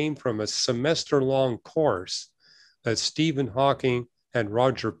that came from a semester-long course that Stephen Hawking and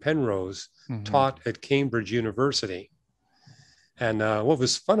Roger Penrose taught at Cambridge University. And what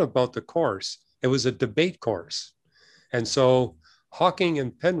was fun about the course, it was a debate course. And so Hawking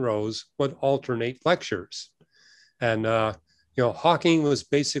and Penrose would alternate lectures. And, Hawking was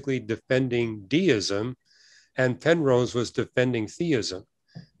basically defending deism, and Penrose was defending theism.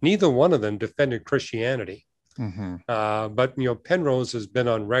 Neither one of them defended Christianity. But, Penrose has been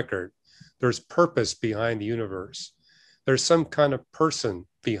on record. There's purpose behind the universe. There's some kind of person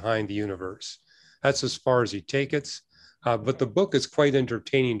behind the universe. That's as far as he takes it. But the book is quite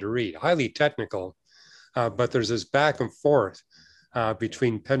entertaining to read, highly technical. But there's this back and forth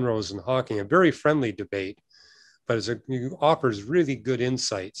between Penrose and Hawking, a very friendly debate, but it offers really good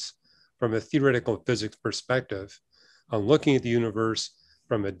insights from a theoretical physics perspective on looking at the universe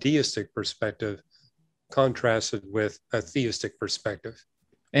from a deistic perspective, contrasted with a theistic perspective.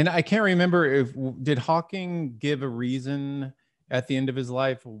 And I can't remember did Hawking give a reason at the end of his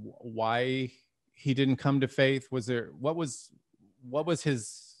life why he didn't come to faith? What was his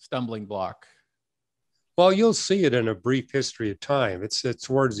stumbling block? Well, you'll see it in A Brief History of Time. It's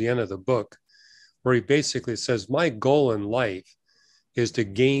towards the end of the book, where he basically says, my goal in life is to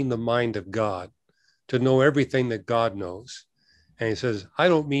gain the mind of God. to know everything that God knows. And he says, I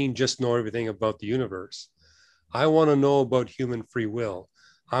don't mean just know everything about the universe. I want to know about human free will.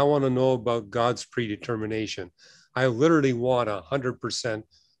 I want to know about God's predetermination. I literally want 100%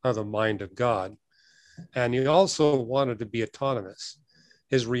 of the mind of God. And he also wanted to be autonomous.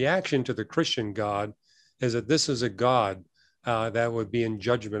 His reaction to the Christian God is that this is a God that would be in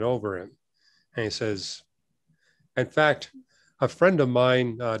judgment over him. And he says, in fact, a friend of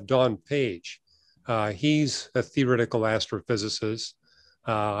mine, Don Page, he's a theoretical astrophysicist.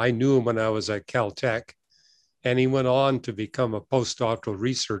 I knew him when I was at Caltech, and he went on to become a postdoctoral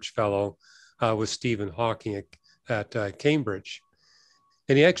research fellow with Stephen Hawking at Cambridge.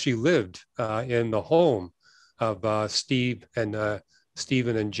 And he actually lived in the home of Stephen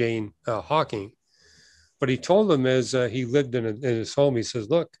and Jane Hawking. But he told them as he lived in his home, he says,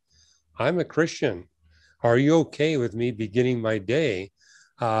 look, I'm a Christian. Are you okay with me beginning my day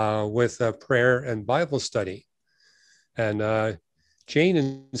with a prayer and Bible study? And Jane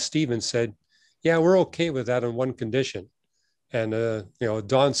and Stephen said, yeah, we're okay with that on one condition. And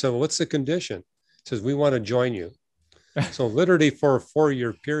Don said, well, what's the condition? He says, we want to join you. So literally for a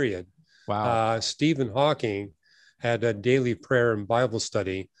 4-year period, Wow. Stephen Hawking had a daily prayer and Bible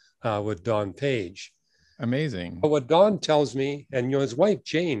study with Don Page. Amazing. But what Don tells me, and his wife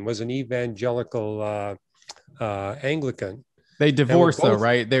Jane was an evangelical Anglican. They divorced though,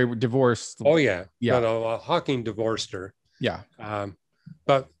 right? They were divorced. Oh yeah. Yeah. Hawking divorced her. Yeah.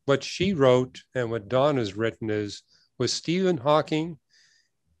 But what she wrote and what Don has written is, with Stephen Hawking,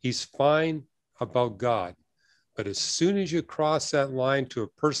 he's fine about God. But as soon as you cross that line to a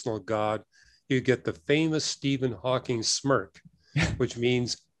personal God, you get the famous Stephen Hawking smirk, which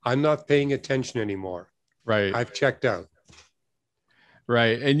means I'm not paying attention anymore. Right. I've checked out.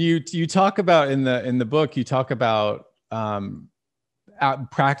 Right. And you talk about in the book, you talk about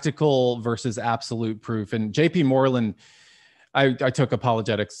practical versus absolute proof. And JP Moreland, I took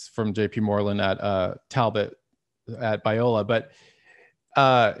apologetics from JP Moreland at Talbot at Biola, but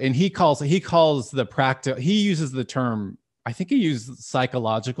and he calls the practical, he uses the term, I think he used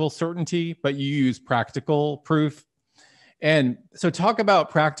psychological certainty, but you use practical proof. And so talk about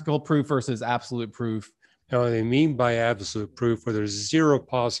practical proof versus absolute proof. Now, they mean by absolute proof where there's zero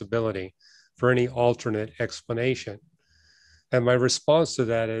possibility for any alternate explanation. And my response to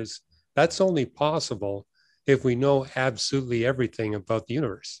that is, that's only possible if we know absolutely everything about the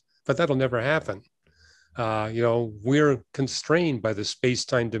universe, but that'll never happen. We're constrained by the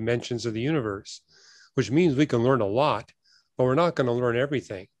space-time dimensions of the universe, which means we can learn a lot, but we're not going to learn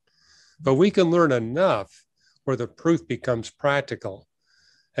everything. But we can learn enough where the proof becomes practical.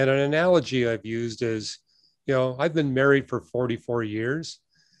 And an analogy I've used is, I've been married for 44 years,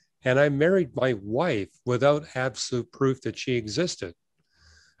 and I married my wife without absolute proof that she existed.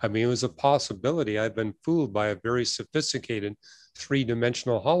 I mean, it was a possibility. I've been fooled by a very sophisticated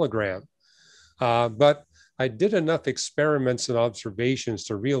 3-dimensional hologram. But I did enough experiments and observations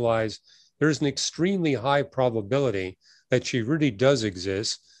to realize there's an extremely high probability that she really does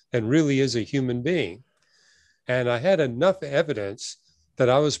exist and really is a human being. And I had enough evidence that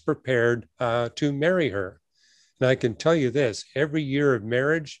I was prepared to marry her. And I can tell you this, every year of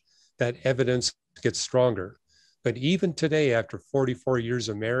marriage, that evidence gets stronger. But even today, after 44 years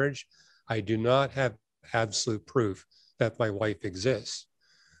of marriage, I do not have absolute proof that my wife exists.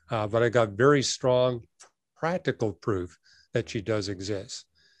 But I got very strong practical proof that she does exist.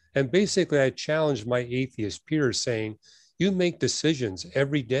 And basically, I challenged my atheist peers saying, you make decisions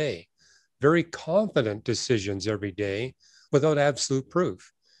every day, very confident decisions every day without absolute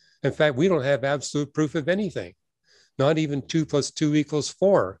proof. In fact, we don't have absolute proof of anything. Not even 2 + 2 =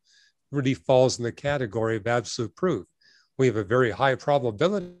 4 really falls in the category of absolute proof. We have a very high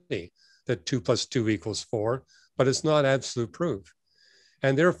probability that 2 + 2 = 4, but it's not absolute proof.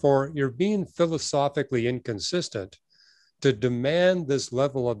 And therefore, you're being philosophically inconsistent to demand this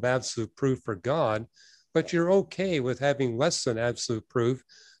level of absolute proof for God, but you're okay with having less than absolute proof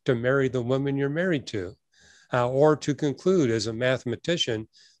to marry the woman you're married to, or to conclude as a mathematician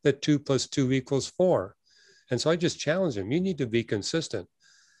that 2 + 2 = 4. And so I just challenge him, you need to be consistent.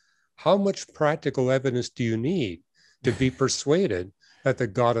 How much practical evidence do you need to be persuaded that the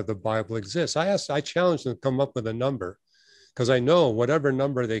God of the Bible exists? I challenge them to come up with a number, because I know whatever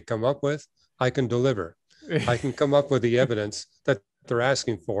number they come up with, I can deliver. I can come up with the evidence that they're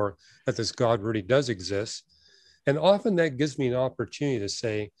asking for, that this God really does exist. And often that gives me an opportunity to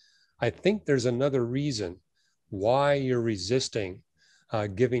say, I think there's another reason why you're resisting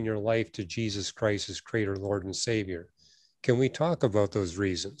giving your life to Jesus Christ as Creator, Lord, and Savior. Can we talk about those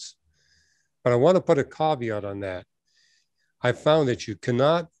reasons? But I want to put a caveat on that. I found that you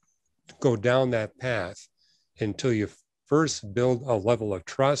cannot go down that path until you first build a level of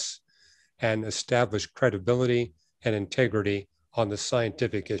trust and establish credibility and integrity on the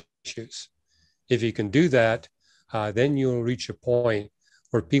scientific issues. If you can do that, then you'll reach a point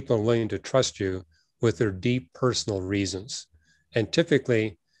where people are willing to trust you with their deep personal reasons. And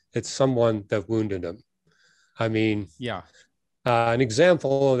typically, it's someone that wounded them. I mean, Yeah. An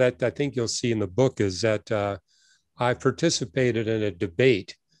example that I think you'll see in the book is that I participated in a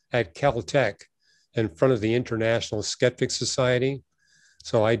debate at Caltech in front of the International Skeptic Society.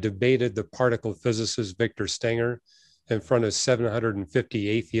 So I debated the particle physicist Victor Stenger in front of 750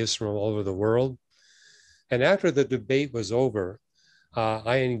 atheists from all over the world. And after the debate was over,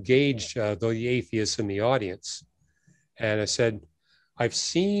 I engaged the atheists in the audience. And I said, I've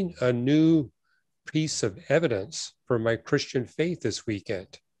seen a new piece of evidence for my Christian faith this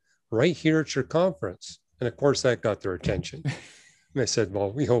weekend, right here at your conference. And of course, that got their attention. And I said,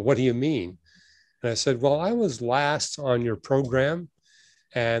 well, what do you mean? And I said, well, I was last on your program,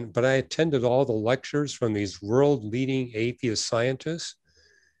 but I attended all the lectures from these world-leading atheist scientists.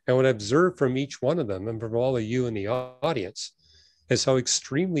 And what I observed from each one of them and from all of you in the audience is how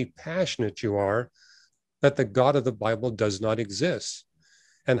extremely passionate you are that the God of the Bible does not exist,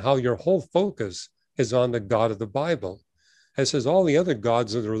 and how your whole focus is on the God of the Bible. It says all the other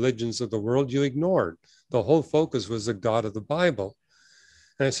gods of the religions of the world you ignored. The whole focus was the God of the Bible.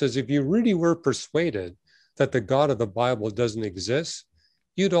 And it says, if you really were persuaded that the God of the Bible doesn't exist,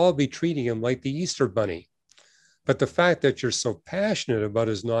 you'd all be treating him like the Easter bunny. But the fact that you're so passionate about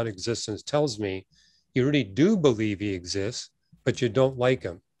his non-existence tells me you really do believe he exists, but you don't like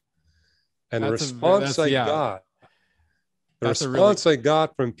him. And the response I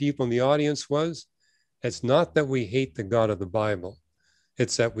got from people in the audience was, it's not that we hate the God of the Bible,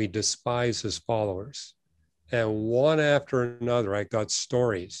 it's that we despise his followers. And one after another, I got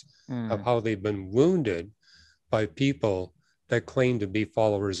stories of how they've been wounded by people that claim to be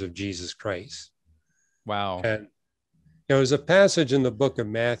followers of Jesus Christ. Wow. And there's a passage in the book of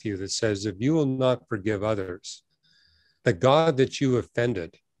Matthew that says, if you will not forgive others, the God that you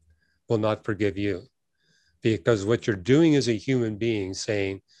offended will not forgive you. Because what you're doing as a human being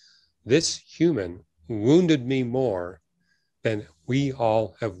saying, this human wounded me more than we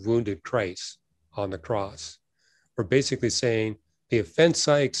all have wounded Christ on the cross. We're basically saying the offense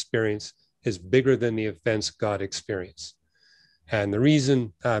I experience is bigger than the offense God experienced. And the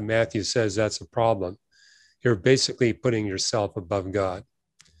reason Matthew says that's a problem, you're basically putting yourself above God.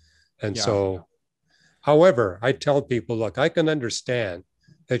 And however, I tell people, look, I can understand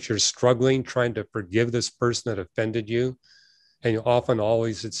that you're struggling trying to forgive this person that offended you. And often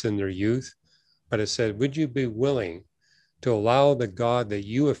always it's in their youth. But I said, would you be willing to allow the God that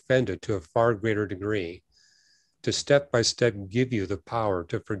you offended to a far greater degree to step by step give you the power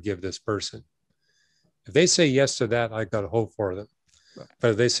to forgive this person? If they say yes to that, I got hope for them.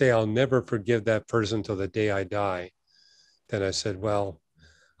 But if they say, I'll never forgive that person till the day I die, then I said, well,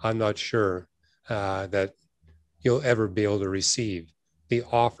 I'm not sure that you'll ever be able to receive the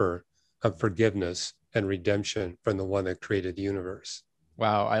offer of forgiveness and redemption from the one that created the universe.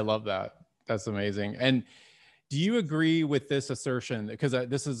 Wow, I love that. That's amazing. And do you agree with this assertion? Because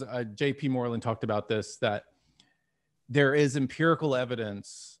this is J.P. Moreland talked about this, that there is empirical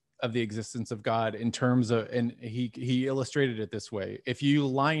evidence of the existence of God in terms of, and he illustrated it this way. If you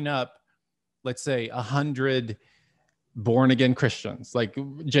line up, let's say 100 born again Christians, like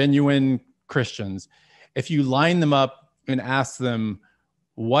genuine Christians, if you line them up and ask them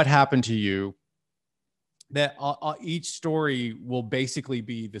what happened to you, that each story will basically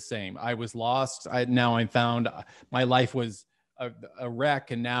be the same. I was lost. Now I'm found. My life was a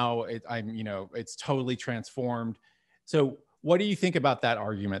wreck, and now it's totally transformed. So, what do you think about that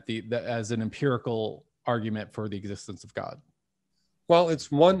argument, as an empirical argument for the existence of God? Well,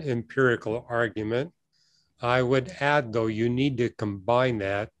 it's one empirical argument. I would add, though, you need to combine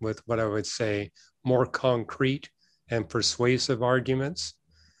that with what I would say more concrete and persuasive arguments.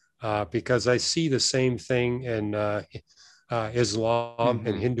 Because I see the same thing in Islam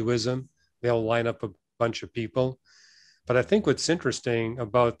and Hinduism. They'll line up a bunch of people. But I think what's interesting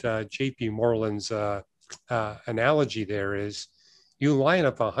about J.P. Moreland's analogy there is you line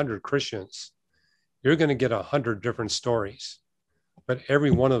up 100 Christians, you're going to get 100 different stories. But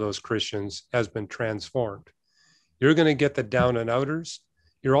every one of those Christians has been transformed. You're going to get the down and outers.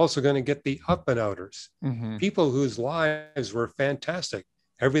 You're also going to get the up and outers. People whose lives were fantastic.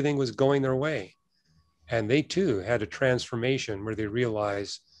 Everything was going their way. And they too had a transformation where they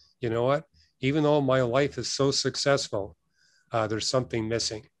realized, you know what, even though my life is so successful, there's something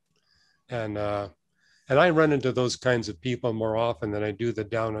missing. And And I run into those kinds of people more often than I do the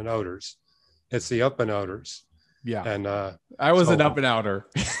down and outers. It's the up and outers. Yeah. And I was so an up and outer.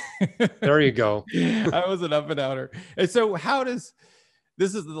 there you go. I was an up and outer. And so how does,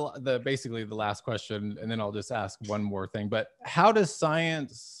 this is the basically the last question, and then I'll just ask one more thing. But how does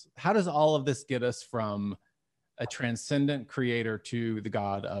all of this get us from a transcendent creator to the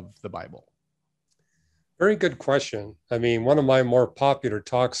God of the Bible? Very good question. I mean, one of my more popular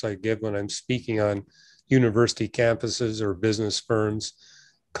talks I give when I'm speaking on university campuses or business firms,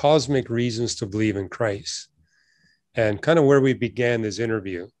 cosmic reasons to believe in Christ. And kind of where we began this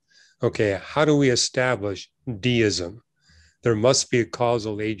interview. Okay, how do we establish deism? There must be a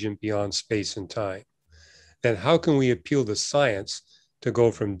causal agent beyond space and time. Then how can we appeal to science to go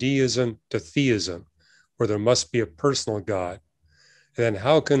from deism to theism, where there must be a personal God? And then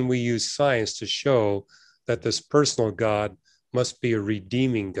how can we use science to show that this personal God must be a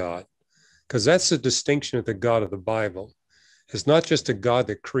redeeming God? Because that's the distinction of the God of the Bible. It's not just a God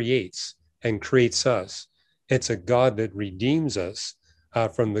that creates and creates us. It's a God that redeems us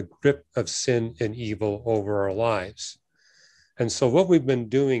from the grip of sin and evil over our lives. And so what we've been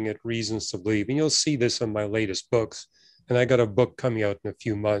doing at Reasons to Believe, and you'll see this in my latest books, and I got a book coming out in a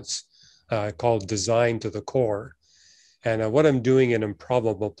few months called Design to the Core. And what I'm doing in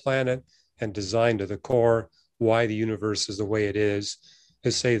Improbable Planet and Design to the Core, why the universe is the way it is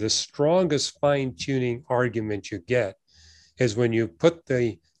say the strongest fine-tuning argument you get is when you put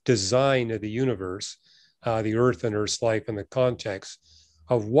the design of the universe, the Earth and Earth's life in the context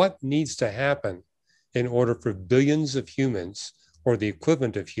of what needs to happen in order for billions of humans or the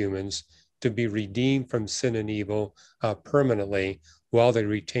equivalent of humans to be redeemed from sin and evil permanently while they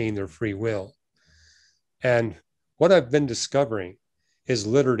retain their free will. And what I've been discovering is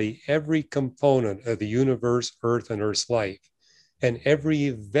literally every component of the universe, Earth and Earth's life, and every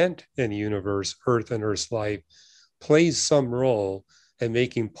event in the universe, Earth and Earth's life, plays some role in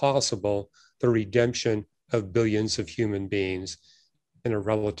making possible the redemption of billions of human beings in a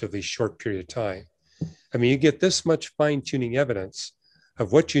relatively short period of time. I mean, you get this much fine-tuning evidence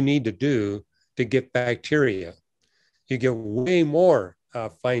of what you need to do to get bacteria. You get way more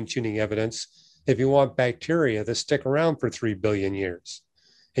fine-tuning evidence if you want bacteria to stick around for 3 billion years.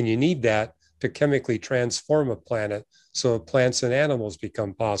 And you need that to chemically transform a planet so plants and animals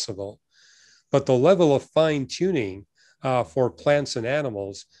become possible. But the level of fine-tuning for plants and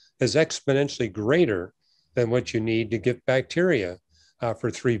animals is exponentially greater than what you need to get bacteria for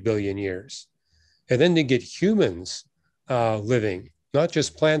 3 billion years. And then to get humans living, not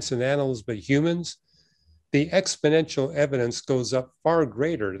just plants and animals, but humans, the exponential evidence goes up far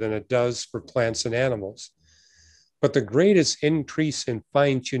greater than it does for plants and animals. But the greatest increase in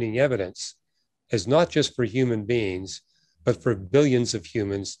fine-tuning evidence is not just for human beings, but for billions of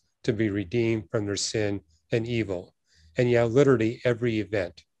humans to be redeemed from their sin and evil. And yeah, literally every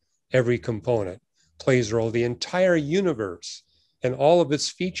event, every component plays a role. The entire universe and all of its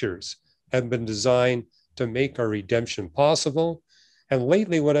features have been designed to make our redemption possible. And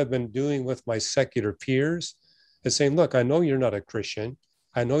lately, what I've been doing with my secular peers is saying, look, I know you're not a Christian.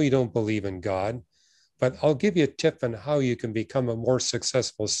 I know you don't believe in God, but I'll give you a tip on how you can become a more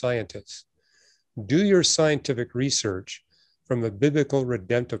successful scientist. Do your scientific research from a biblical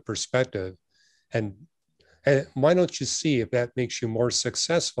redemptive perspective. And why don't you see if that makes you more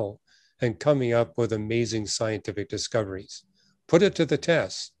successful in coming up with amazing scientific discoveries? Put it to the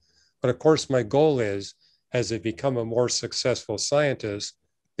test. But of course, my goal is, as they become a more successful scientist,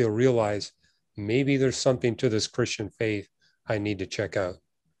 they'll realize maybe there's something to this Christian faith I need to check out.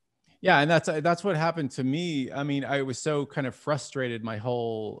 Yeah, and that's what happened to me. I mean, I was so kind of frustrated my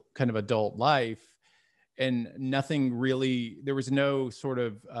whole kind of adult life, and nothing really, there was no sort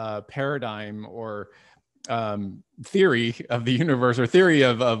of paradigm or theory of the universe or theory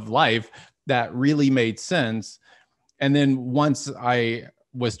of life that really made sense. And then once I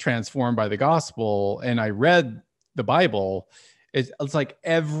was transformed by the gospel and I read the Bible, it's like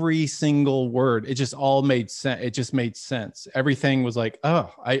every single word, it just all made sense. It just made sense. Everything was like,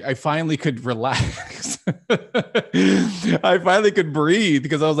 oh, I finally could relax. I finally could breathe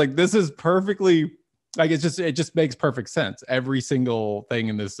because I was like, this is perfectly, like, it just makes perfect sense. Every single thing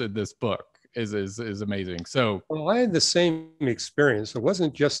in this book is amazing. So, well, I had the same experience. It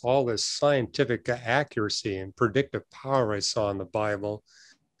wasn't just all this scientific accuracy and predictive power I saw in the Bible.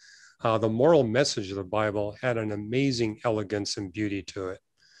 The moral message of the Bible had an amazing elegance and beauty to it.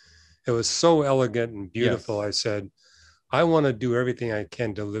 It was so elegant and beautiful. yes. I said, I want to do everything I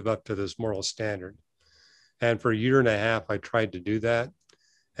can to live up to this moral standard. And for a year and a half, I tried to do that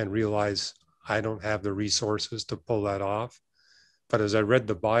and realized I don't have the resources to pull that off. But as I read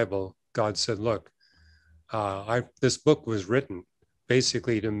the Bible, God said, look, This book was written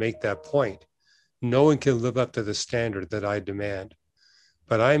basically to make that point. No one can live up to the standard that I demand,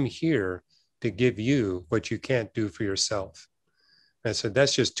 but I'm here to give you what you can't do for yourself. And I said,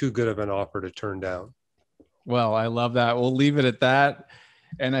 that's just too good of an offer to turn down. Well, I love that. We'll leave it at that.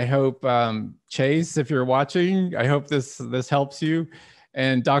 And I hope, Chase, if you're watching, I hope this helps you.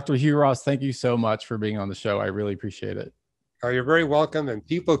 And Dr. Hugh Ross, thank you so much for being on the show. I really appreciate it. You're very welcome. And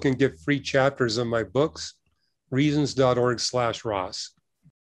people can get free chapters of my books, reasons.org/Ross.